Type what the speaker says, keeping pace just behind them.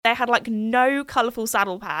They had like no colourful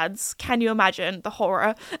saddle pads. Can you imagine the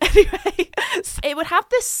horror? Anyway, it would have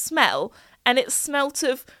this smell, and it smelt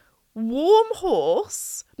of warm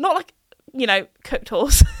horse, not like, cooked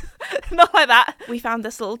horse, not like that. We found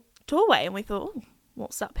this little doorway and we thought, oh,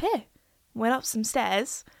 what's up here? Went up some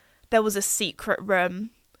stairs. There was a secret room,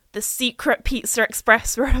 the secret Pizza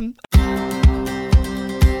Express room.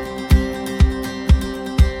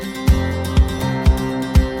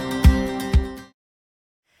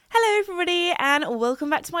 Hello everybody and welcome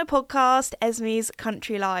back to my podcast, Esme's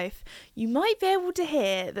Country Life. You might be able to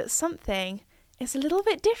hear that something is a little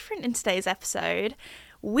bit different in today's episode.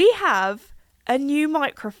 We have a new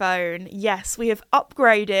microphone. Yes, we have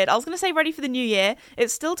upgraded. I was going to say ready for the new year.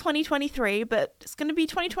 It's still 2023, but it's going to be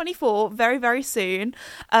 2024 very, very soon.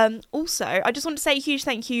 Also, I just want to say a huge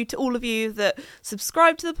thank you to all of you that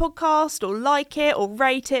subscribe to the podcast or like it or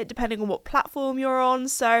rate it, depending on what platform you're on.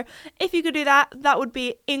 So if you could do that, that would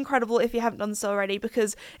be incredible if you haven't done so already,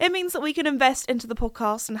 because it means that we can invest into the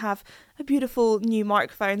podcast and have a beautiful new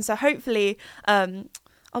microphone. So hopefully,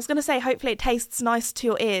 I was going to say hopefully it tastes nice to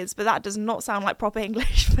your ears, but that does not sound like proper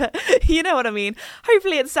English, but you know what I mean.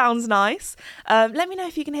 Hopefully it sounds nice. Let me know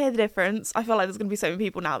if you can hear the difference. I feel like there's going to be so many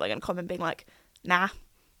people now that are going to comment being like, nah,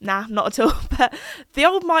 not at all. But the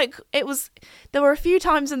old mic, there were a few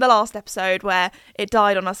times in the last episode where it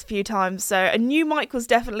died on us a few times, so a new mic was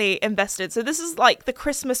definitely invested. So this is like the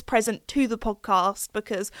Christmas present to the podcast,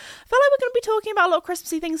 because I feel like we're going to be talking about a lot of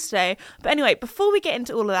Christmassy things today. But anyway, before we get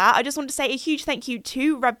into all of that, I just want to say a huge thank you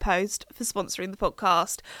to Redpost for sponsoring the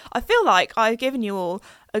podcast. I feel like I've given you all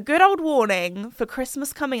a good old warning for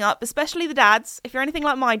Christmas coming up, especially the dads. If you're anything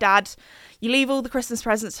like my dad, you leave all the Christmas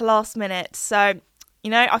presents to last minute. So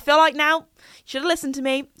I feel like now you should have listened to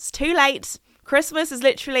me. It's too late. Christmas is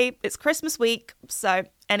it's Christmas week. So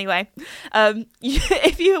anyway,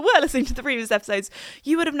 if you were listening to the previous episodes,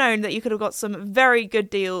 you would have known that you could have got some very good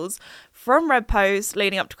deals from Redpost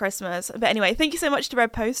leading up to Christmas. But anyway, thank you so much to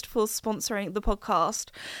Redpost for sponsoring the podcast,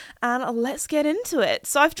 and let's get into it.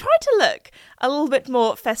 So I've tried to look a little bit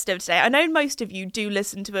more festive today. I know most of you do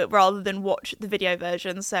listen to it rather than watch the video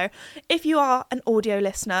version, so if you are an audio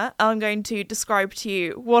listener, I'm going to describe to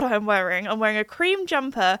you what I'm wearing. I'm wearing a cream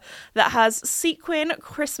jumper that has sequin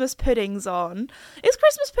Christmas puddings on. Is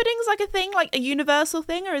Christmas puddings like a thing, like a universal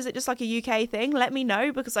thing, or is it just like a UK thing? Let me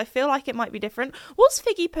know, because I feel like it might be different. What's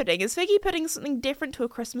figgy pudding? Is figgy pudding something different to a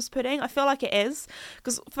Christmas pudding? I feel like it is,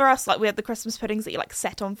 because for us, like, we have the Christmas puddings that you like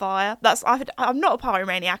set on fire. I'm not a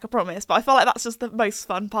pyromaniac, I promise, but I feel like that's just the most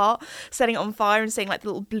fun part, setting it on fire and seeing like the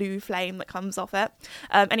little blue flame that comes off it.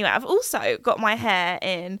 Anyway, I've also got my hair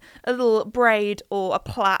in a little braid or a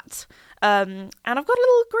plait, and I've got a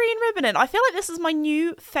little green ribbon in. I feel like this is my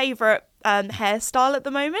new favourite hairstyle at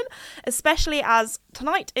the moment, especially as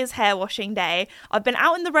tonight is hair washing day. I've been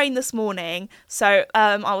out in the rain this morning, so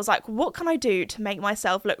I was like, what can I do to make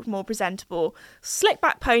myself look more presentable? Slick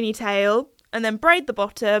back ponytail and then braid the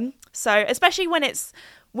bottom. So especially when it's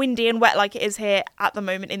windy and wet like it is here at the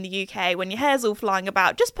moment in the UK, when your hair's all flying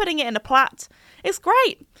about, just putting it in a plait, it's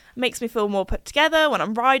great. Makes me feel more put together when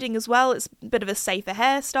I'm riding as well. It's a bit of a safer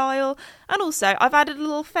hairstyle. And also, I've added a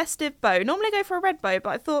little festive bow. Normally I go for a red bow, but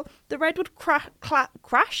I thought the red would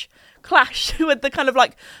clash with the kind of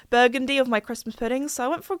like burgundy of my Christmas pudding, so I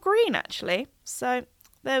went for green actually. So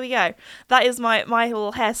there we go. That is my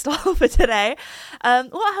little hairstyle for today.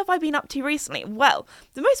 What have I been up to recently? Well,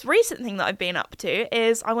 the most recent thing that I've been up to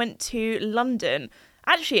is I went to London,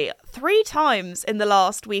 actually 3 times in the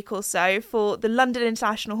last week or so, for the London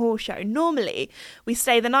International Horse Show. Normally we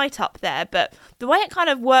stay the night up there, but the way it kind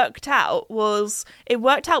of worked out was it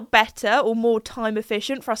worked out better or more time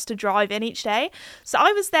efficient for us to drive in each day. So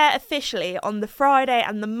I was there officially on the Friday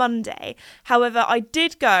and the Monday. However, I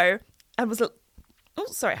did go and was... Oh,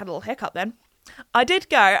 sorry, I had a little hiccup then. I did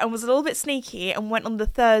go and was a little bit sneaky and went on the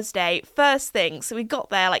Thursday first thing. So we got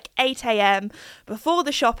there like 8 a.m. before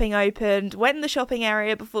the shopping opened, went in the shopping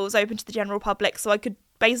area before it was open to the general public, so I could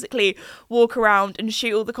basically walk around and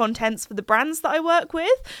shoot all the contents for the brands that I work with.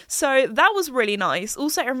 So that was really nice.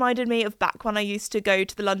 Also, it reminded me of back when I used to go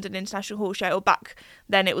to the London International Horse Show, or back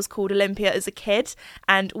then it was called Olympia, as a kid,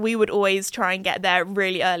 and we would always try and get there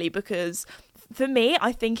really early, because for me,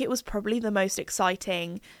 I think it was probably the most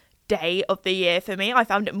exciting day of the year for me. I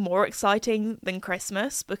found it more exciting than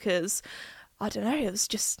Christmas because, I don't know, it was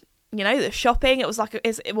just, the shopping, it was like,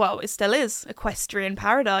 it still is equestrian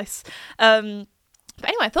paradise. But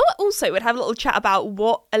anyway, I thought also we'd have a little chat about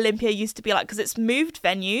what Olympia used to be like, because it's moved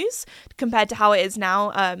venues compared to how it is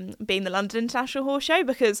now, being the London International Horse Show,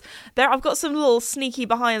 because I've got some little sneaky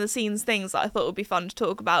behind the scenes things that I thought would be fun to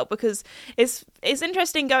talk about, because it's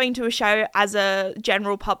interesting going to a show as a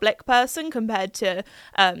general public person compared to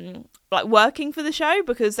like working for the show,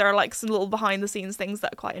 because there are like some little behind the scenes things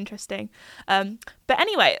that are quite interesting. But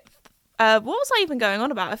anyway, what was I even going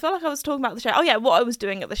on about? I feel like I was talking about the show. Oh yeah, what I was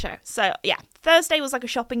doing at the show. So yeah, Thursday was like a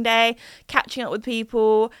shopping day, catching up with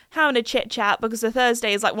people, having a chit chat, because the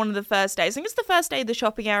Thursday is like one of the first days. I think it's the first day the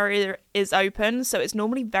shopping area is open, so it's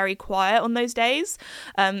normally very quiet on those days.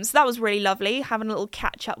 So that was really lovely, having a little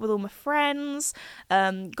catch up with all my friends,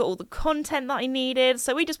 got all the content that I needed.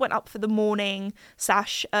 So we just went up for the morning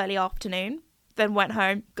 / early afternoon. Then went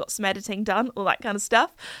home, got some editing done, all that kind of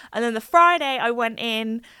stuff. And then the Friday I went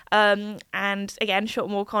in and again shot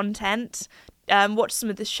more content, watched some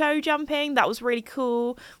of the show jumping. That was really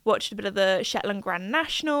cool. Watched a bit of the Shetland Grand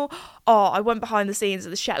National. Oh, I went behind the scenes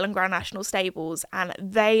of the Shetland Grand National stables, and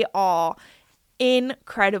they are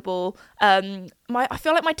incredible. I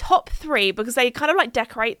feel like my top 3, because they kind of like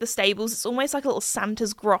decorate the stables, it's almost like a little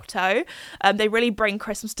Santa's grotto. They really bring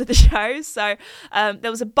Christmas to the show. So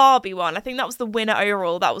there was a Barbie one. I think that was the winner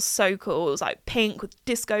overall. That was so cool. It was like pink with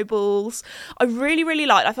disco balls. I really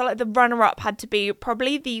liked. I felt like the runner-up had to be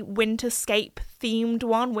probably the Winterscape themed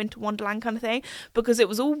one, Winter Wonderland kind of thing, because it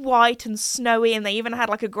was all white and snowy, and they even had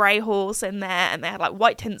like a grey horse in there, and they had like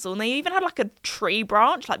white tinsel, and they even had like a tree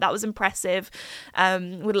branch. Like that was impressive,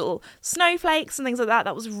 with little snowflakes and things like that.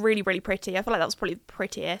 That was really pretty. I feel like that was probably the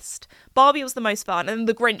prettiest. Barbie was the most fun, and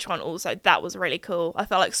the Grinch one also, that was really cool. I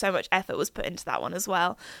felt like so much effort was put into that one as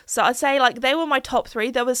well. So I'd say like they were my top 3.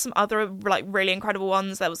 There was some other like really incredible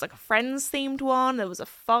ones. There was like a Friends themed one, there was a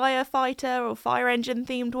firefighter or fire engine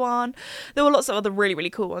themed one, there were lots of other really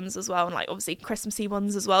cool ones as well, and like obviously Christmassy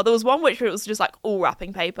ones as well. There was one which was just like all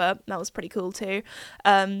wrapping paper. That was pretty cool too.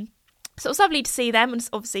 So it was lovely to see them, and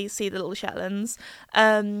obviously see the little Shetlands.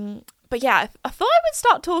 But yeah, I thought I would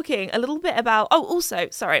start talking a little bit about... Oh, also,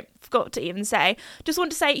 sorry, forgot to even say, just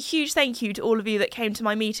want to say a huge thank you to all of you that came to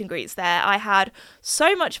my meet and greets there. I had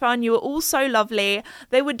so much fun. You were all so lovely.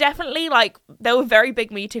 They were definitely they were very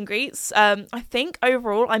big meet and greets. I think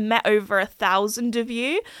overall I met over 1,000 of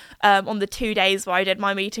you on the 2 days where I did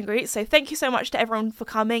my meet and greet. So thank you so much to everyone for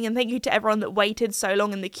coming, and thank you to everyone that waited so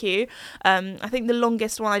long in the queue. I think the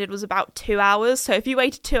longest one I did was about 2 hours. So if you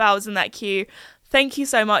waited 2 hours in that queue, thank you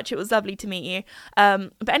so much. It was lovely to meet you.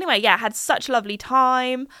 But anyway, yeah, I had such a lovely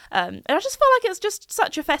time. And I just feel like it's just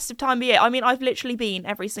such a festive time of year. I mean, I've literally been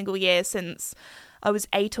every single year since I was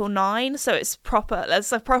 8 or 9, so it's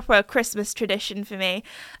a proper Christmas tradition for me.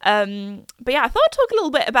 But yeah, I thought I'd talk a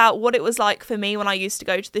little bit about what it was like for me when I used to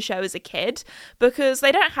go to the show as a kid, because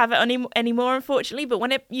they don't have it anymore, unfortunately. But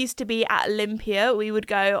when it used to be at Olympia, we would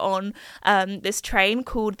go on this train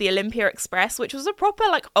called the Olympia Express, which was a proper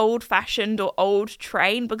like old-fashioned or old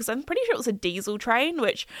train, because I'm pretty sure it was a diesel train,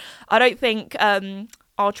 which I don't think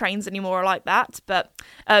our trains anymore are like that. But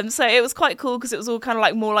so it was quite cool, because it was all kind of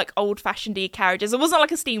like more like old-fashioned-y carriages. It wasn't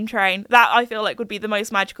like a steam train. That I feel like would be the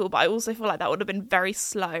most magical, but I also feel like that would have been very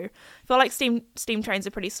slow. I feel like steam trains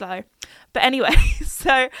are pretty slow. But anyway,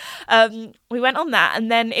 so we went on that,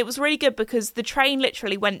 and then it was really good because the train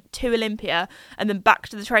literally went to Olympia and then back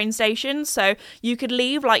to the train station. So you could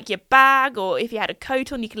leave like your bag, or if you had a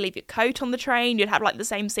coat on, you could leave your coat on the train. You'd have like the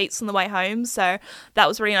same seats on the way home. So that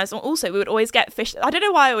was really nice. And also, we would always get fish. I don't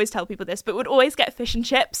know why I always tell people this, but we'd always get fish and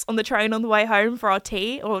chips on the train on the way home for our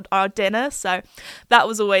tea or our dinner. So that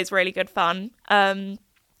was always really good fun.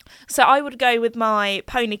 So I would go with my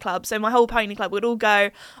pony club. So my whole pony club would all go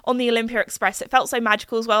on the Olympia Express. It felt so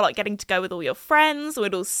magical as well, like getting to go with all your friends.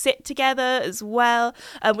 We'd all sit together as well.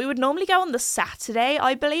 We would normally go on the Saturday,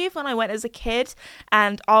 I believe, when I went as a kid.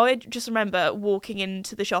 And I would just remember walking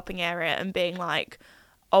into the shopping area and being like,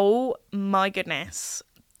 oh my goodness,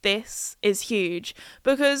 this is huge.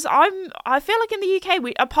 Because I feel like in the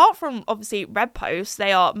UK, apart from obviously Red Post,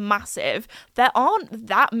 they are massive, there aren't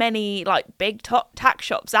that many like big tack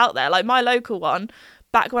shops out there. Like my local one,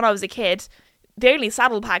 back when I was a kid, the only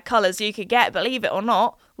saddle pad colours you could get, believe it or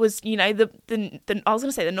not, was, you know, the I was going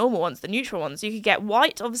to say the normal ones, the neutral ones. You could get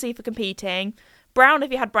white, obviously, for competing, brown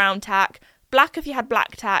if you had brown tack, black if you had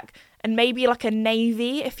black tack, and maybe like a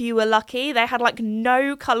navy if you were lucky. They had like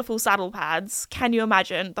no colourful saddle pads. Can you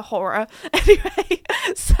imagine the horror? Anyway,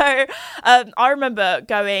 so I remember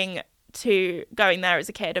going there as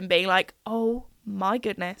a kid and being like, oh my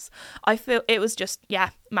goodness. I feel it was just,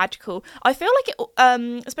 magical. I feel like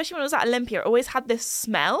it, especially when I was at Olympia, it always had this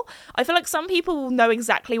smell. I feel like some people know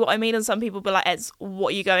exactly what I mean, and some people will be like, Ez,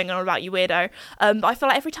 what are you going on about, you weirdo? But I feel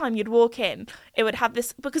like every time you'd walk in, it would have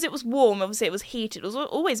this, because it was warm, obviously it was heated, it was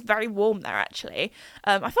always very warm there, actually.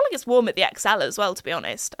 I feel like it's warm at the XL as well, to be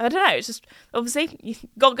honest. I don't know, it's just, obviously, you've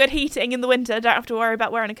got good heating in the winter, don't have to worry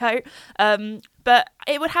about wearing a coat. But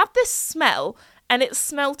it would have this smell, and it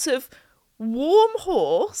smelt of warm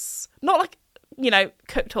horse, not like,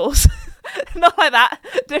 cooked horse, not like that,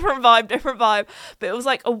 different vibe, but it was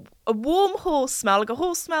like a warm horse smell, like a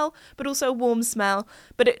horse smell, but also a warm smell,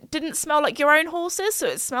 but it didn't smell like your own horses, so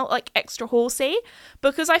it smelled like extra horsey,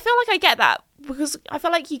 because I feel like I get that, because I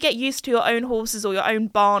feel like you get used to your own horses or your own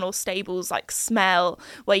barn or stables like smell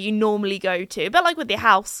where you normally go to, but like with your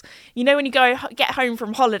house, when you get home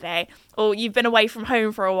from holiday or you've been away from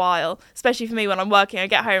home for a while, especially for me when I'm working, I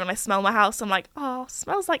get home and I smell my house, I'm like, oh,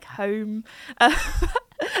 smells like home.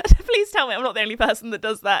 Please tell me I'm not the only person that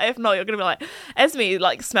does that. If not, you're gonna be like, Esme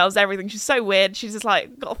like smells everything, she's so weird, she's just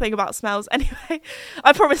like got a thing about smells. Anyway,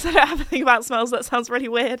 I promise I don't have a thing about smells, that sounds really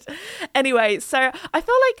weird. Anyway, so I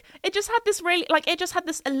feel like it just had this really, like, it just had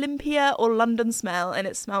this Olympia or London smell, and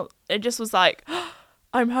it just was like, oh,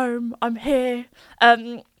 I'm home, I'm here.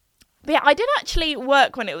 But yeah, I did actually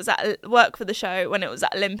work for the show when it was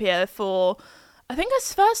at Olympia for, I think I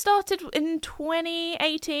first started in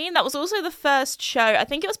 2018. That was also the first show. I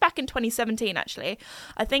think it was back in 2017, actually.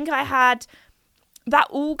 I think I had, that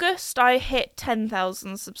August, I hit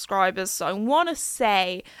 10,000 subscribers. So I want to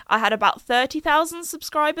say I had about 30,000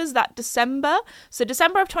 subscribers that December. So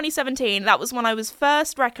December of 2017, that was when I was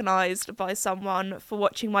first recognised by someone for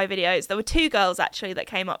watching my videos. There were 2 girls, actually, that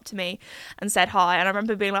came up to me and said hi. And I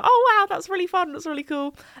remember being like, oh, wow, that's really fun. That's really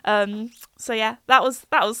cool. So yeah, that was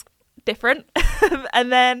different.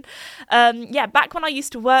 And then back when I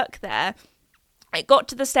used to work there, it got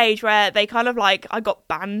to the stage where they kind of like, I got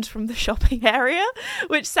banned from the shopping area,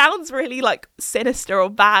 which sounds really like sinister or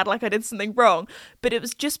bad, like I did something wrong, but it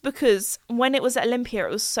was just because when it was at Olympia,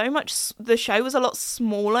 it was the show was a lot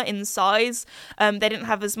smaller in size. They didn't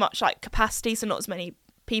have as much like capacity, so not as many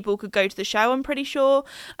people could go to the show, I'm pretty sure.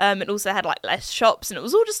 It also had like less shops, and it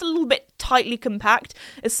was all just a little bit tightly compact,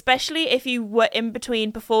 especially if you were in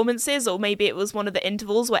between performances, or maybe it was one of the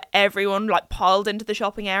intervals where everyone like piled into the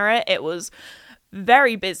shopping area. It was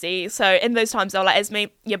very busy. So in those times, they were like, Esme,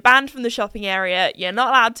 you're banned from the shopping area, you're not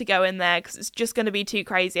allowed to go in there because it's just going to be too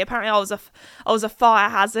crazy. Apparently I was a fire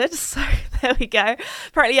hazard, so there we go.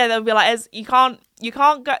 Apparently, yeah, they'll be like, you can't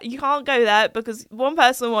go there because one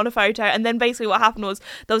person will want a photo. And then basically what happened was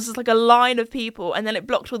there was just like a line of people, and then it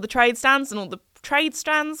blocked all the trade stands, and all the trade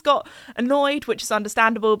stands got annoyed, which is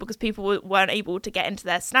understandable because people weren't able to get into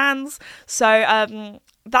their stands. So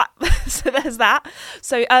so there's that.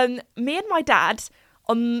 So me and my dad,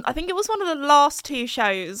 on, I think it was one of the last 2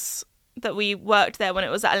 shows that we worked there when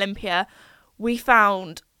it was at Olympia, we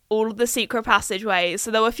found all of the secret passageways.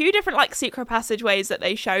 So there were a few different like secret passageways that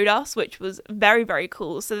they showed us, which was very, very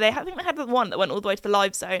cool. So I think they had the one that went all the way to the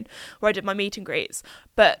live zone where I did my meet and greets.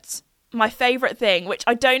 But my favourite thing, which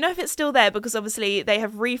I don't know if it's still there because obviously they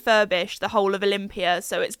have refurbished the whole of Olympia,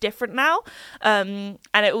 so it's different now. And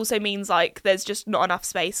it also means like there's just not enough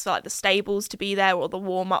space for like the stables to be there or the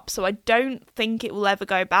warm-up. So I don't think it will ever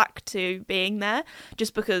go back to being there,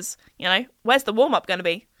 just because, where's the warm-up going to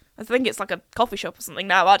be? I think it's like a coffee shop or something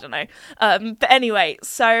now, I don't know. But anyway,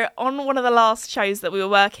 so on one of the last shows that we were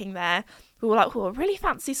working there, we were like, oh, I really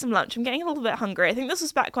fancy some lunch. I'm getting a little bit hungry. I think this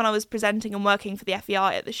was back when I was presenting and working for the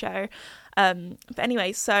FEI at the show. But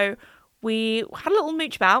anyway, so we had a little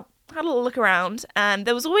mooch about, had a little look around, and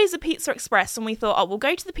there was always a Pizza Express, and we thought, oh, we'll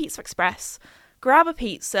go to the Pizza Express, grab a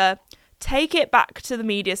pizza, take it back to the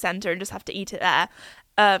media centre and just have to eat it there.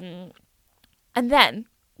 And then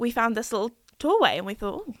we found this little doorway, and we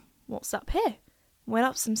thought, oh, what's up here? Went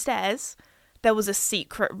up some stairs. There was a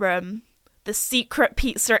secret room. The secret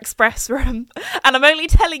Pizza Express room. And I'm only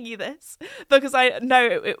telling you this because I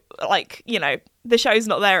know the show's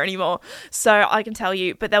not there anymore, so I can tell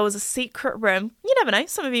you, but there was a secret room. You never know,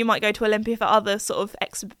 some of you might go to Olympia for other sort of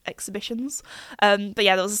exhibitions, but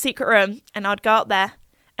yeah, there was a secret room, and I'd go up there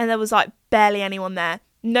and there was like barely anyone there.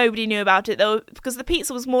 Nobody knew about it though, because the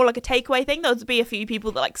pizza was more like a takeaway thing. There would be a few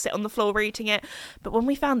people that like sit on the floor eating it. But when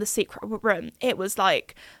we found the secret room, it was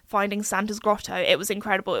like finding Santa's grotto. It was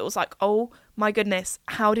incredible. It was like, oh my goodness,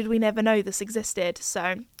 how did we never know this existed?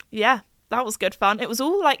 So yeah, that was good fun. It was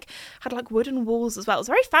all like, had like wooden walls as well. It was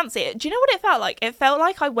very fancy. Do you know what it felt like? It felt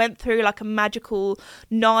like I went through like a magical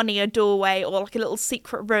Narnia doorway or like a little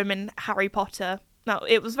secret room in Harry Potter. no,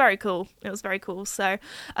 it was very cool. It was very cool. So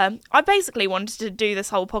I basically wanted to do this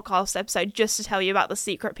whole podcast episode just to tell you about the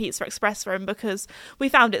secret Pizza Express room because we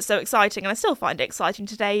found it so exciting, and I still find it exciting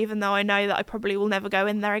today, even though I know that I probably will never go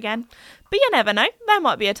in there again. But you never know. There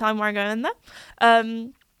might be a time where I go in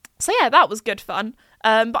there. So yeah, that was good fun.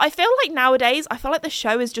 But I feel like nowadays, I feel like the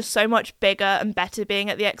show is just so much bigger and better being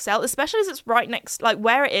at the ExCeL, especially as it's right next, like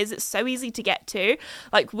where it is, it's so easy to get to.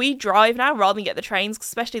 Like we drive now rather than get the trains,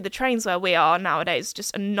 especially the trains where we are nowadays,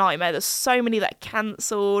 just a nightmare. There's so many that are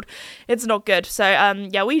cancelled. It's not good. So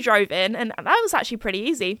yeah, we drove in and that was actually pretty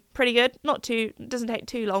easy, pretty good. Doesn't take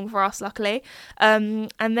too long for us, luckily. And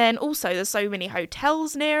then also there's so many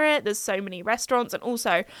hotels near it. There's so many restaurants, and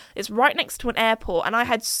also it's right next to an airport. And I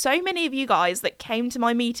had so many of you guys that came to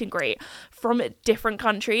my meet and greet from different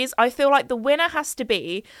countries. I feel like the winner has to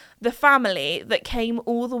be the family that came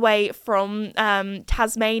all the way from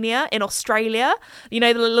Tasmania in Australia. You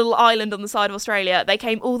know, the little island on the side of Australia. They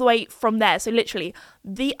came all the way from there. So literally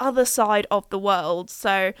the other side of the world.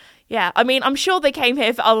 So yeah, I mean, I'm sure they came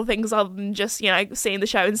here for other things other than just, you know, seeing the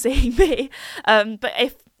show and seeing me.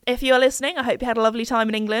 But if you're listening, I hope you had a lovely time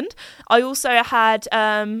in England. I also had,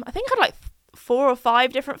 I think I had like 4 or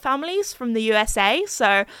 5 different families from the USA.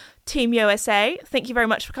 So Team USA, thank you very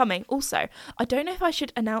much for coming. Also, I don't know if I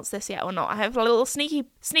should announce this yet or not. I have a little sneaky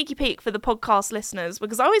peek for the podcast listeners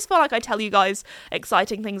because I always feel like I tell you guys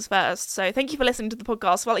exciting things first. So thank you for listening to the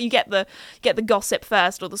podcast. Well, you get the gossip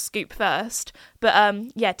first or the scoop first. But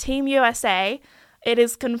yeah, Team USA, it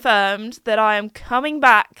is confirmed that I am coming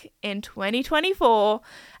back in 2024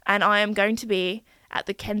 and I am going to be at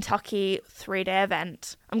the Kentucky 3-day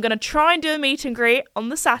event. I'm going to try and do a meet and greet on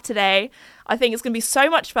the Saturday. I think it's going to be so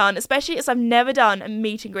much fun, especially as I've never done a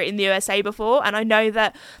meet and greet in the USA before. And I know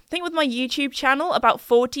that, I think with my YouTube channel, about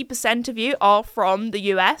 40% of you are from the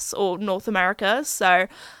US or North America. So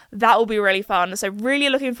that will be really fun. So really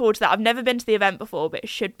looking forward to that. I've never been to the event before, but it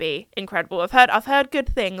should be incredible. I've heard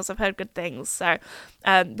good things. So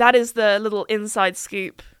that is the little inside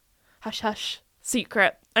scoop. Hush, hush.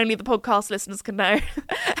 Secret. Only the podcast listeners can know.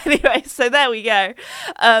 Anyway, so there we go.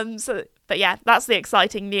 But yeah, that's the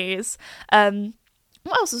exciting news.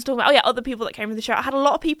 What else was I talking about? Oh yeah, other people that came to the show. I had a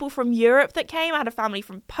lot of people from Europe that came. I had a family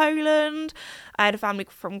from Poland. I had a family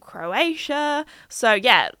from Croatia. So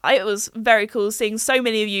yeah, it was very cool seeing so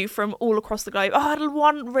many of you from all across the globe. Oh, I had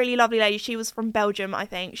one really lovely lady. She was from Belgium, I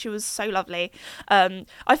think. She was so lovely. I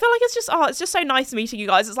feel like it's just so nice meeting you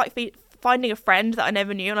guys. It's like finding a friend that I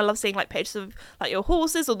never knew, and I love seeing like pictures of like your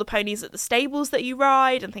horses or the ponies at the stables that you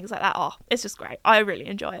ride and things like that. Oh, it's just great. I really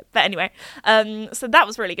enjoy it. But anyway, so that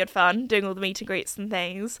was really good fun doing all the meet and greets and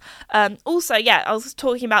things. Also, yeah, I was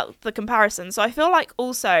talking about the comparison. So I feel like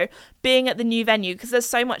also being at the new venue, because there's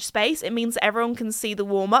so much space, it means that everyone can see the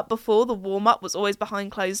warm-up. Before, the warm-up was always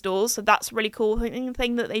behind closed doors, so that's a really cool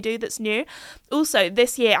thing that they do that's new. Also,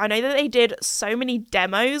 this year, I know that they did so many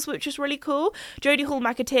demos, which is really cool. Jodie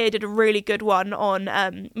Hall-McAteer did a really good one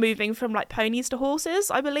on moving from like ponies to horses,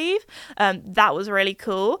 I believe. That was really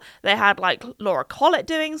cool. They had like Laura Collett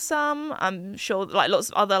doing some. I'm sure like lots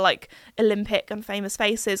of other like Olympic and famous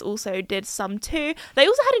faces also did some too. They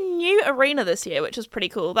also had a new arena this year, which was pretty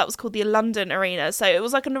cool. That was called the London Arena. So it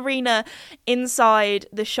was like an arena inside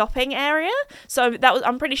the shopping area. So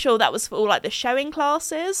I'm pretty sure that was for all like the showing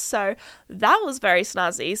classes. So that was very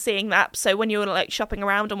snazzy seeing that. So when you were like shopping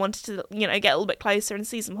around and wanted to, you know, get a little bit closer and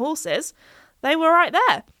see some horses, they were right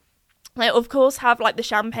there. They of course have like the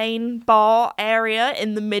champagne bar area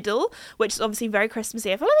in the middle, which is obviously very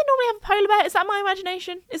Christmassy. I feel like they normally have a polar bear. Is that my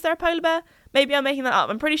imagination? Is there a polar bear? Maybe I'm making that up.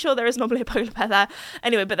 I'm pretty sure there is normally a polar bear there.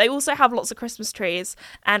 Anyway, but they also have lots of Christmas trees.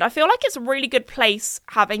 And I feel like it's a really good place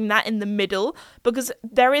having that in the middle because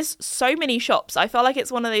there is so many shops. I feel like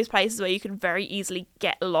it's one of those places where you can very easily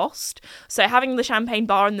get lost. So having the champagne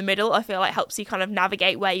bar in the middle, I feel like helps you kind of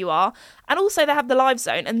navigate where you are. And also they have the live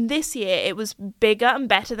zone. And this year it was bigger and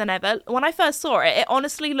better than ever. When I first saw it, it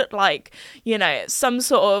honestly looked like, you know, some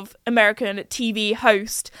sort of American TV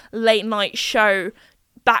host late night show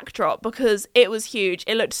backdrop because it was huge.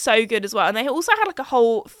 It looked so good as well, and they also had like a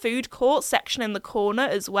whole food court section in the corner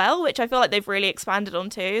as well, which I feel like they've really expanded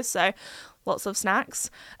on too. So lots of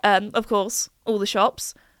snacks, of course, all the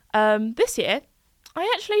shops. This year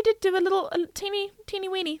I actually did do a teeny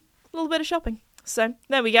weeny little bit of shopping, so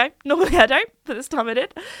there we go. Normally I don't, but this time I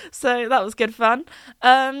did, so that was good fun.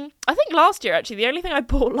 I think last year actually the only thing I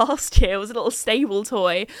bought last year was a little stable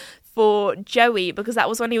toy for Joey, because that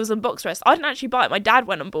was when he was on box rest. I didn't actually buy it. My dad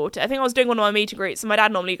went and bought it. I think I was doing one of my meet and greets, and my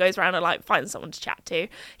dad normally goes around and like finds someone to chat to.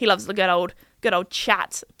 He loves the good old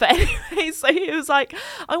chat. But anyway, so he was like,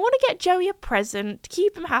 I want to get Joey a present to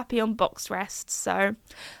keep him happy on box rest. So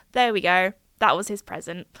there we go. that was his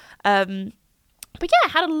present. But yeah,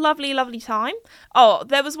 had a lovely, lovely time. Oh,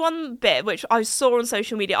 there was one bit which I saw on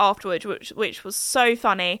social media afterwards, which was so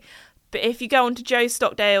funny. But if you go onto Joe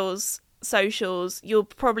Stockdale's socials, you'll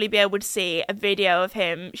probably be able to see a video of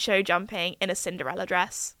him show jumping in a Cinderella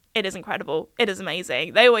dress. It is incredible. It is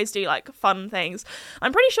amazing. They always do like fun things.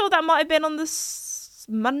 I'm pretty sure that might have been on this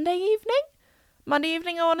Monday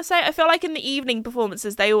evening, I want to say. I feel like in the evening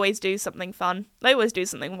performances, they always do something fun. They always do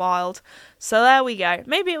something wild. So there we go.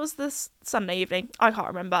 Maybe it was this Sunday evening. I can't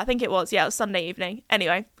remember. I think it was. Yeah, it was Sunday evening.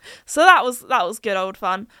 Anyway, so that was good old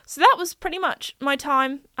fun. So that was pretty much my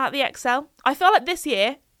time at the ExCeL. I feel like this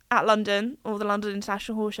year at London, or the London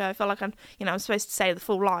International Horse Show, I feel like I'm supposed to say the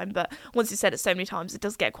full line, but once you said it so many times, it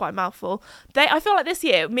does get quite a mouthful. I feel like this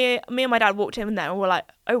year, me and my dad walked in there and we're like,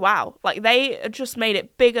 oh wow, like they just made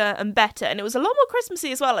it bigger and better, and it was a lot more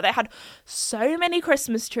Christmassy as well. Like they had so many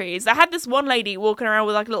Christmas trees. They had this one lady walking around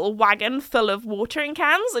with like a little wagon full of watering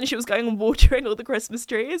cans, and she was going and watering all the Christmas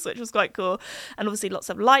trees, which was quite cool. And obviously lots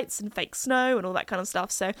of lights and fake snow and all that kind of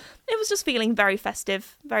stuff. So it was just feeling very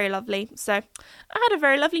festive, very lovely. So I had a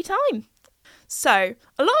very lovely time. So,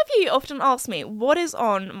 a lot of you often ask me what is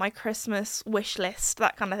on my Christmas wish list,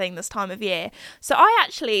 that kind of thing, this time of year. So I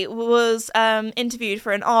actually was interviewed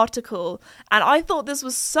for an article, and I thought this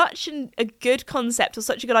was such a good concept, or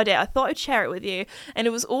such a good idea. I thought I'd share it with you. And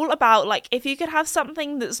it was all about, like, if you could have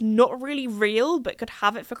something that's not really real, but could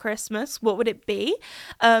have it for Christmas, what would it be?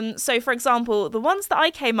 So, for example, the ones that I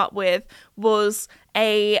came up with was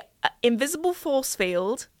a invisible force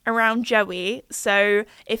field around Joey, so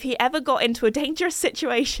if he ever got into a dangerous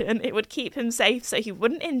situation, it would keep him safe so he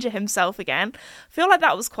wouldn't injure himself again. I feel like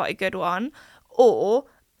that was quite a good one. Or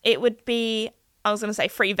it would be, I was going to say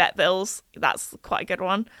free vet bills, that's quite a good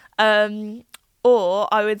one. Or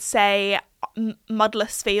I would say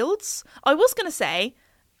mudless fields. I was going to say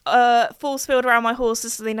force field around my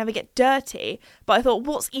horses so they never get dirty, but I thought,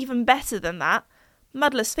 what's even better than that?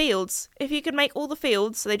 Mudless fields. If you could make all the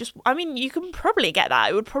fields, so you can probably get that.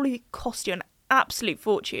 It would probably cost you an absolute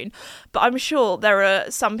fortune. But I'm sure there are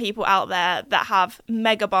some people out there that have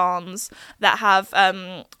mega barns, that have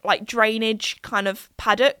like drainage kind of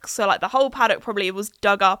paddocks. So like the whole paddock probably was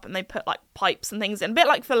dug up and they put like pipes and things in. A bit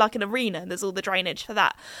like for like an arena, there's all the drainage for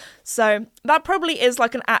that. So that probably is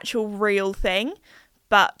like an actual real thing.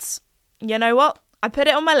 But you know what? I put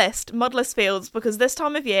it on my list, mudless fields, because this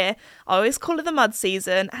time of year, I always call it the mud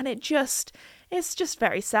season, and it's just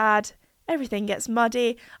very sad. Everything gets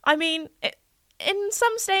muddy. I mean, in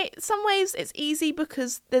some ways, it's easy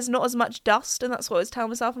because there's not as much dust, and that's what I was telling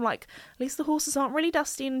myself. I'm like, at least the horses aren't really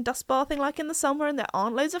dusty and dust bathing like in the summer, and there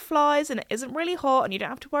aren't loads of flies, and it isn't really hot, and you don't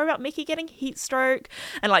have to worry about Mickey getting heat stroke.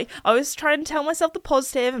 And like, I was trying to tell myself the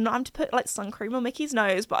positive, and not having to put like sun cream on Mickey's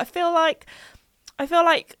nose, but I feel like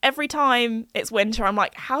every time it's winter, I'm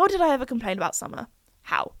like, how did I ever complain about summer?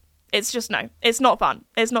 How? It's just, no, it's not fun.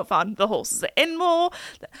 It's not fun. The horses are in more.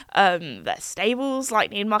 Their stables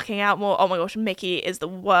like need mucking out more. Oh my gosh, Mickey is the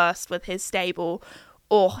worst with his stable.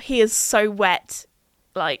 Oh, he is so wet.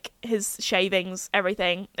 Like his shavings,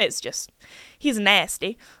 everything. It's just, he's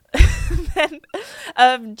nasty.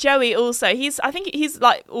 Then Joey also, I think he's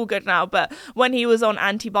like all good now, but when he was on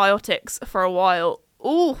antibiotics for a while,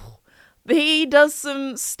 ooh, he does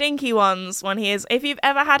some stinky ones when he is. If you've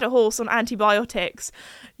ever had a horse on antibiotics,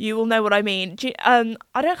 you will know what I mean. I can't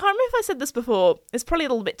remember if I said this before. It's probably a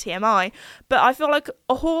little bit TMI, but I feel like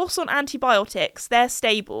a horse on antibiotics, their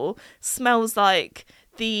stable smells like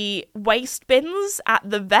the waste bins at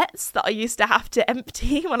the vets that I used to have to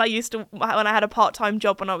empty when I had a part-time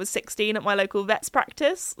job when I was 16 at my local vet's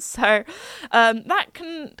practice. So that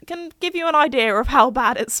can give you an idea of how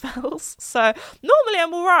bad it smells. So normally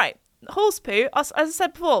I'm all right. Horse poo, as I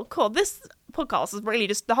said before, God, this podcast is really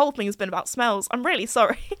just, the whole thing has been about smells. I'm really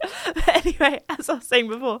sorry. But anyway, as I was saying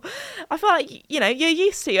before, I feel like, you're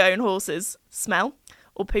used to your own horse's smell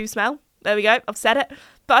or poo smell. There we go, I've said it.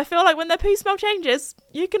 But I feel like when their poo smell changes,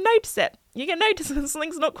 you can notice it. You can notice when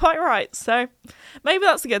something's not quite right. So maybe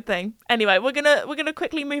that's a good thing. Anyway, we're gonna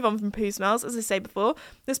quickly move on from poo smells. As I say before,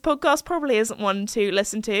 this podcast probably isn't one to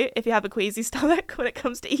listen to if you have a queasy stomach when it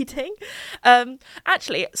comes to eating.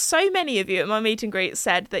 Actually, so many of you at my meet and greet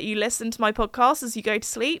said that you listen to my podcast as you go to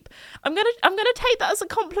sleep. I'm gonna take that as a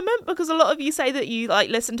compliment, because a lot of you say that you like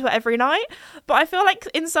listen to it every night. But I feel like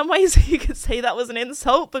in some ways you could say that was an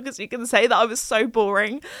insult, because you can say that I was so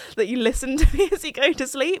boring that you listen to me as you go to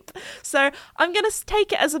sleep. So I'm going to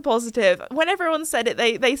take it as a positive. When everyone said it,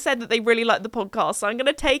 they said that they really liked the podcast, so I'm going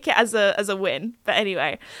to take it as a win. But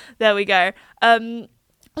anyway, there we go. Let me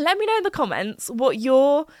know in the comments what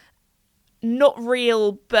your not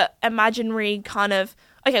real but imaginary kind of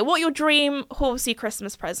okay, what your dream horsey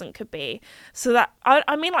Christmas present could be. So that,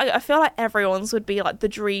 I mean, like, I feel like everyone's would be like the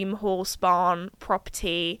dream horse barn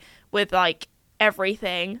property with like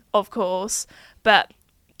everything, of course. But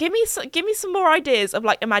give me some more ideas of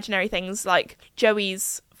like imaginary things, like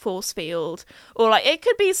Joey's force field, or like it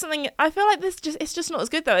could be something. I feel like it's just not as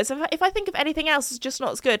good though. If I think of anything else, it's just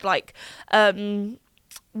not as good. Like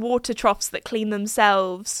water troughs that clean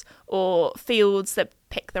themselves, or fields that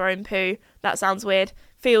pick their own poo. That sounds weird.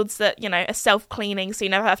 Fields that, you know, are self-cleaning, so you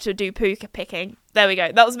never have to do poo picking. There we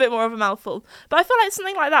go. That was a bit more of a mouthful. But I feel like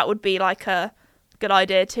something like that would be like a good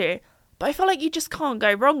idea too. But I feel like you just can't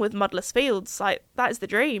go wrong with mudless fields. Like, that is the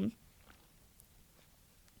dream.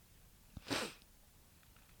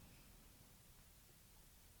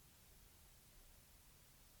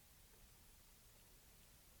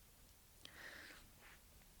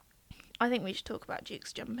 I think we should talk about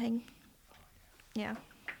Duke's jumping. Yeah.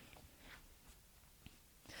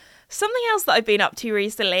 Something else that I've been up to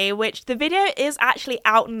recently, which the video is actually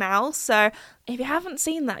out now, so if you haven't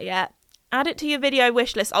seen that yet, add it to your video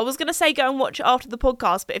wish list. I was going to say go and watch it after the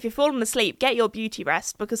podcast, but if you're falling asleep, get your beauty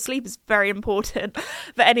rest, because sleep is very important.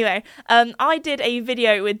 But anyway, I did a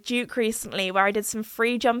video with Duke recently where I did some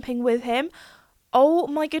free jumping with him. Oh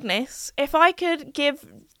my goodness, if I could give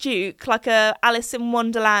Duke like a Alice in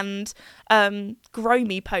Wonderland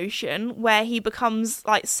Gromy potion where he becomes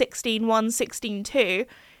like 16-1, 16-2,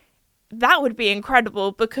 that would be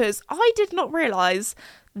incredible, because I did not realise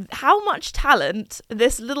how much talent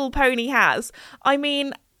this little pony has. I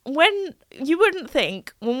mean, when you wouldn't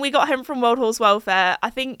think, when we got him from World Horse Welfare, I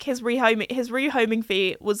think his rehoming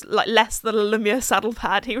fee was like less than a Lemure saddle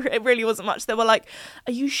pad. It really wasn't much. They were like,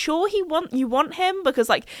 "Are you sure you want him?" Because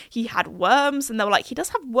like he had worms, and they were like, "He does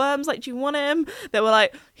have worms. Like, do you want him?" They were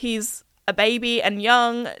like, "He's a baby and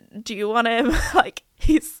young. Do you want him?" Like,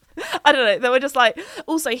 I don't know. They were just like,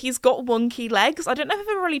 also, he's got wonky legs. I don't know if I've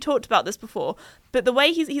ever really talked about this before, but the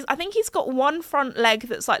way I think he's got one front leg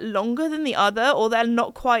that's like longer than the other, or they're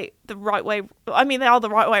not quite the right way. I mean, they are the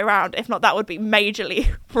right way around. If not, that would be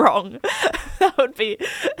majorly wrong. That would be,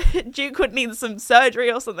 Duke would need some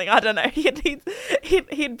surgery or something. I don't know.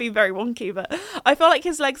 He'd be very wonky, but I feel like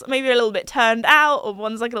his legs maybe a little bit turned out, or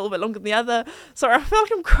one's like a little bit longer than the other. Sorry, I feel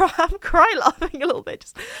like I'm crying laughing a little bit.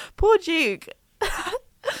 Just poor Duke.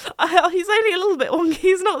 He's only a little bit wonky.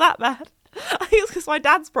 He's not that bad. I think it's because my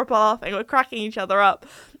dad's proper laughing. We're cracking each other up.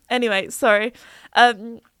 Anyway, sorry.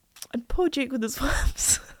 And poor Duke with his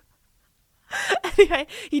worms. Anyway,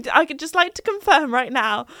 I could just like to confirm right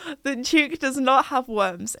now that Duke does not have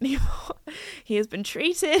worms anymore. He has been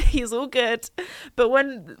treated. He's all good. But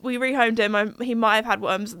when we rehomed him, he might have had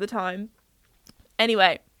worms at the time.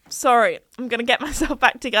 Anyway. Sorry, I'm going to get myself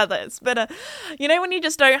back together. It's been you know, when you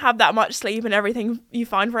just don't have that much sleep and everything you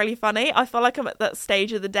find really funny? I feel like I'm at that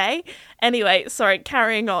stage of the day. Anyway, sorry,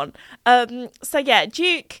 carrying on. So yeah,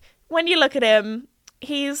 Duke, when you look at him,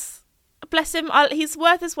 bless him, he's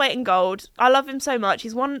worth his weight in gold. I love him so much. I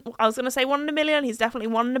was going to say 1 in a million. He's definitely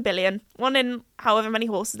 1 in a billion. 1 in however many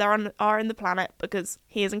horses there are in the planet, because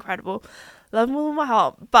he is incredible. Love him with all my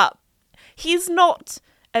heart. But he's not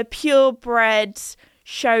a purebred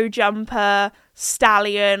show jumper,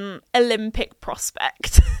 stallion, Olympic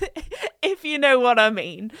prospect, if you know what I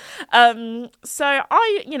mean. So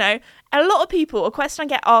a lot of people, a question I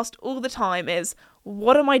get asked all the time is,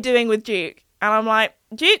 what am I doing with Duke? And I'm like,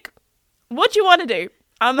 Duke, what do you want to do?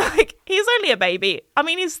 I'm like, he's only a baby. I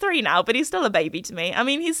mean, he's 3 now, but he's still a baby to me. I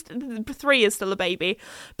mean, 3 is still a baby.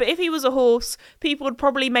 But if he was a horse, people would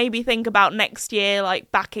probably maybe think about next year,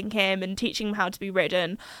 like backing him and teaching him how to be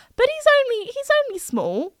ridden. But he's only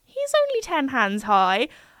small. He's only 10 hands high.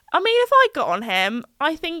 I mean, if I got on him,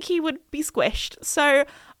 I think he would be squished. So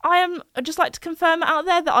I'd just like to confirm out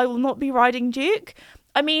there that I will not be riding Duke.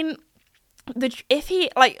 I mean, if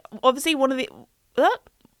he, like, obviously one of the...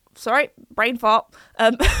 Sorry, brain fart.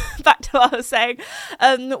 Back to what I was saying.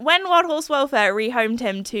 When Wild Horse Welfare rehomed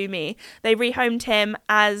him to me, they rehomed him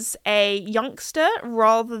as a youngster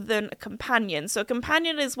rather than a companion. So a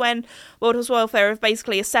companion is when Wild Horse Welfare have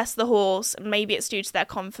basically assessed the horse, and maybe it's due to their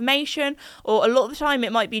conformation, or a lot of the time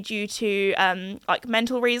it might be due to like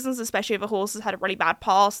mental reasons, especially if a horse has had a really bad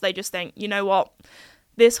past. They just think, you know what,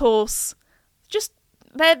 this horse just...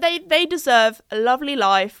 They deserve a lovely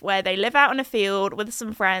life where they live out in a field with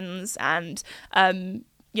some friends, and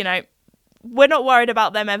we're not worried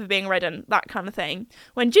about them ever being ridden, that kind of thing.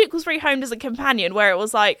 When Duke was rehomed as a companion, where it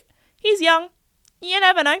was like, he's young, you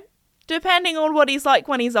never know, depending on what he's like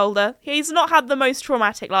when he's older. He's not had the most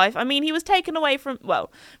traumatic life. I mean, he was taken away from,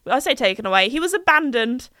 well, I say taken away, he was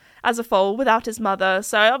abandoned as a foal without his mother,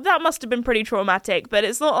 so that must have been pretty traumatic, but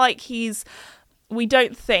it's not like he's we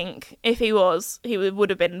don't think, if he would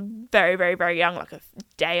have been very, very, very young, like a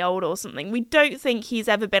day old or something. We don't think he's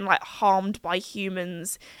ever been like harmed by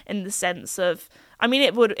humans in the sense of, I mean,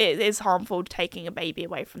 it is harmful taking a baby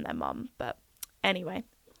away from their mum, but anyway.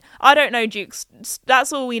 I don't know Duke's,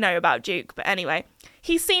 that's all we know about Duke, but anyway.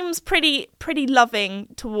 He seems pretty loving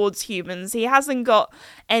towards humans. He hasn't got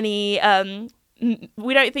any,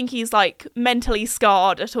 we don't think he's like mentally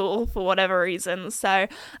scarred at all for whatever reason. So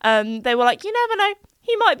they were like, you never know,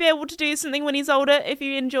 he might be able to do something when he's older if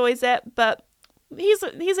he enjoys it, but he's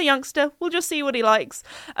a youngster. We'll just see what he likes.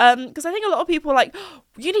 Because I think a lot of people are like, oh,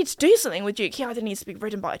 you need to do something with Duke. He either needs to be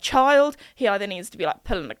ridden by a child, he either needs to be like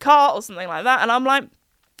pulling a cart or something like that. And I'm like,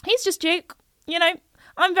 he's just Duke, you know.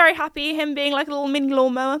 I'm very happy him being like a little mini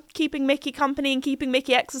lawnmower, keeping Mickey company and keeping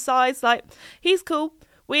Mickey exercise. Like, he's cool.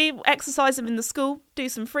 We exercise him in the school, do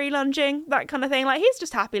some free lunging, that kind of thing. Like, he's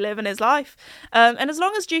just happy living his life. And as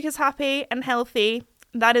long as Duke is happy and healthy,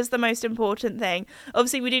 that is the most important thing.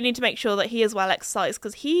 Obviously, we do need to make sure that he is well exercised,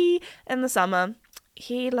 because he, in the summer,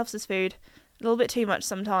 he loves his food a little bit too much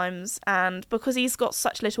sometimes. And because he's got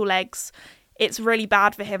such little legs, it's really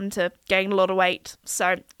bad for him to gain a lot of weight.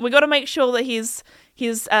 So we got to make sure that he's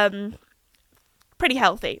pretty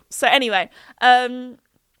healthy. So anyway,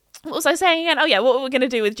 what was I saying again? Oh yeah, what we're going to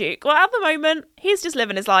do with Duke. Well, at the moment, he's just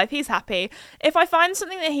living his life. He's happy. If I find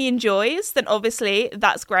something that he enjoys, then obviously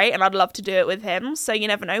that's great, and I'd love to do it with him. So you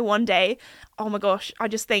never know, one day, oh my gosh, I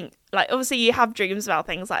just think, like, obviously you have dreams about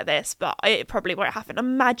things like this, but it probably won't happen.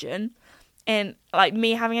 Imagine in like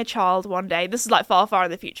me having a child one day, this is like far in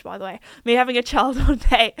the future, by the way, me having a child one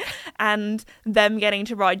day and them getting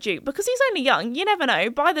to ride Duke, because he's only young. You never know,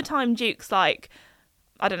 by the time Duke's like,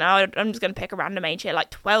 I don't know, I'm just going to pick a random age here, like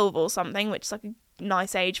 12 or something, which is like a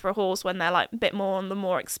nice age for a horse when they're like a bit more on the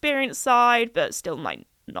more experienced side, but still like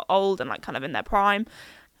not old and like kind of in their prime.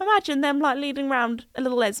 Imagine them like leading around a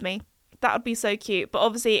little Esme. That would be so cute. But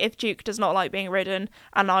obviously, if Duke does not like being ridden,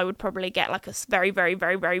 and I would probably get like a very, very,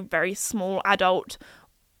 very, very, very small adult,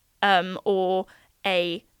 or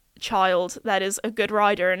a child that is a good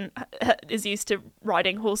rider and is used to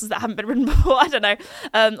riding horses that haven't been ridden before. I don't know.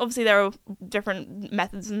 Obviously, there are different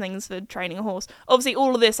methods and things for training a horse. Obviously,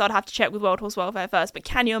 all of this I'd have to check with World Horse Welfare first. But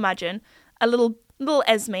can you imagine a little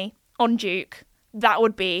Esme on Duke? That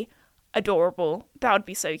would be adorable. That would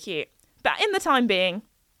be so cute. But in the time being,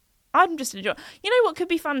 I'm just enjoying. You know what could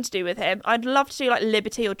be fun to do with him? I'd love to do like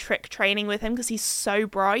liberty or trick training with him, because he's so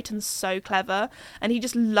bright and so clever, and he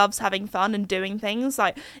just loves having fun and doing things.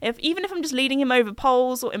 Like, even if I'm just leading him over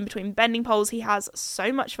poles or in between bending poles, he has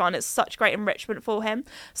so much fun. It's such great enrichment for him.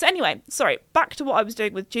 So anyway, sorry, back to what I was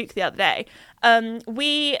doing with Duke the other day.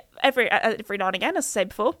 We every now and again, as I said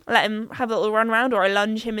before, let him have a little run around, or I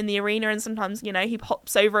lunge him in the arena, and sometimes, you know, he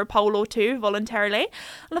hops over a pole or two voluntarily.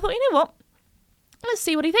 And I thought, you know what? Let's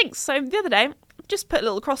see what he thinks. So the other day, just put a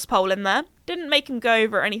little cross pole in there. Didn't make him go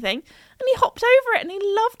over or anything. And he hopped over it and he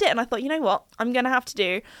loved it. And I thought, you know what? I'm going to have to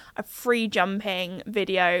do a free jumping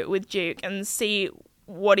video with Duke and see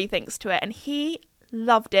what he thinks to it. And he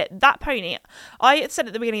loved it. That pony, I said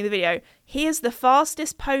at the beginning of the video, he is the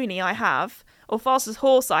fastest pony I have, or fastest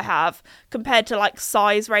horse I have, compared to like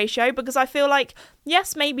size ratio, because I feel like,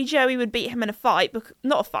 yes, maybe Joey would beat him in a fight, but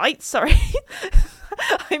not a fight, sorry.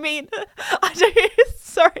 I mean, I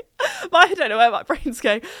don't know where my brain's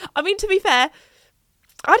going. I mean, to be fair,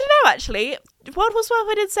 I don't know, actually. World Horse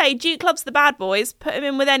Welfare did say Duke loves the bad boys. Put him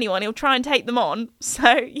in with anyone, he'll try and take them on.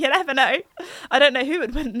 So you never know. I don't know who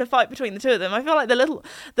would win in a fight between the two of them. I feel like the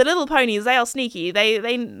little ponies, they are sneaky. They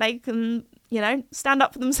can, you know, stand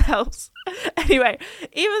up for themselves. Anyway,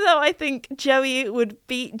 even though I think Joey would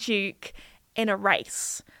beat Duke in a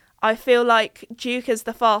race, I feel like Duke is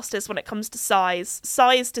the fastest when it comes to size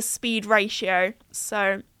to speed ratio.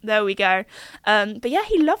 So there we go. But yeah,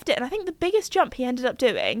 he loved it. And I think the biggest jump he ended up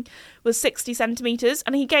doing was 60 centimetres.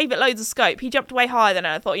 And he gave it loads of scope. He jumped way higher than it.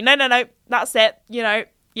 I thought, no, that's it. You know,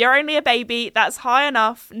 you're only a baby. That's high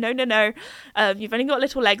enough. No. You've only got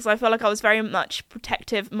little legs. I feel like I was very much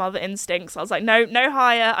protective mother instincts. I was like, no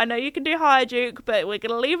higher. I know you can do higher, Duke, but we're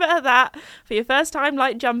going to leave it at that for your first time,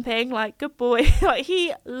 like, jumping. Like, good boy. Like,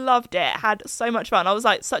 he loved it. Had so much fun. I was,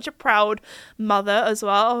 like, such a proud mother as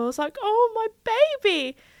well. I was like, oh, my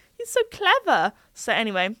baby. He's so clever. So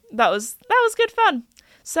anyway, that was good fun.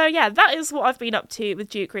 So yeah, that is what I've been up to with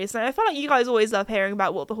Duke recently. I feel like you guys always love hearing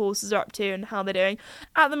about what the horses are up to and how they're doing.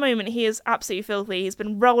 At the moment, he is absolutely filthy. He's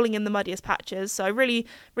been rolling in the muddiest patches, so I really,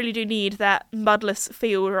 really do need that mudless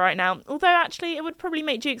field right now. Although, actually, it would probably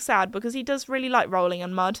make Duke sad, because he does really like rolling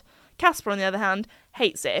in mud. Casper, on the other hand,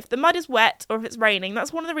 hates it. If the mud is wet or if it's raining,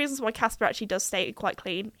 that's one of the reasons why Casper actually does stay quite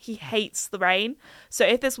clean. He hates the rain. So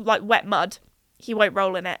if there's, like, wet mud, he won't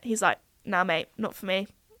roll in it. He's like, nah, mate, not for me.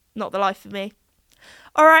 Not the life for me.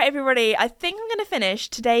 All right, everybody, I think I'm going to finish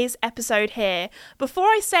today's episode here. Before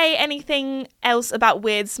I say anything else about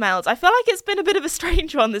weird smells, I feel like it's been a bit of a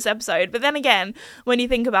strange one this episode, but then again, when you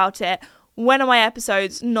think about it, when are my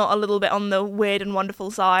episodes not a little bit on the weird and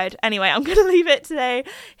wonderful side? Anyway, I'm going to leave it today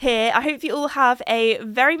here. I hope you all have a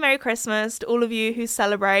very Merry Christmas to all of you who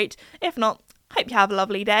celebrate. If not, hope you have a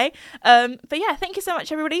lovely day. But yeah, thank you so much,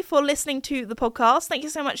 everybody, for listening to the podcast. Thank you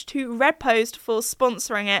so much to Red Post for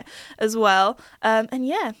sponsoring it as well. And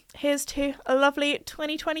yeah, here's to a lovely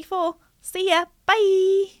 2024. See ya.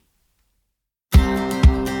 Bye.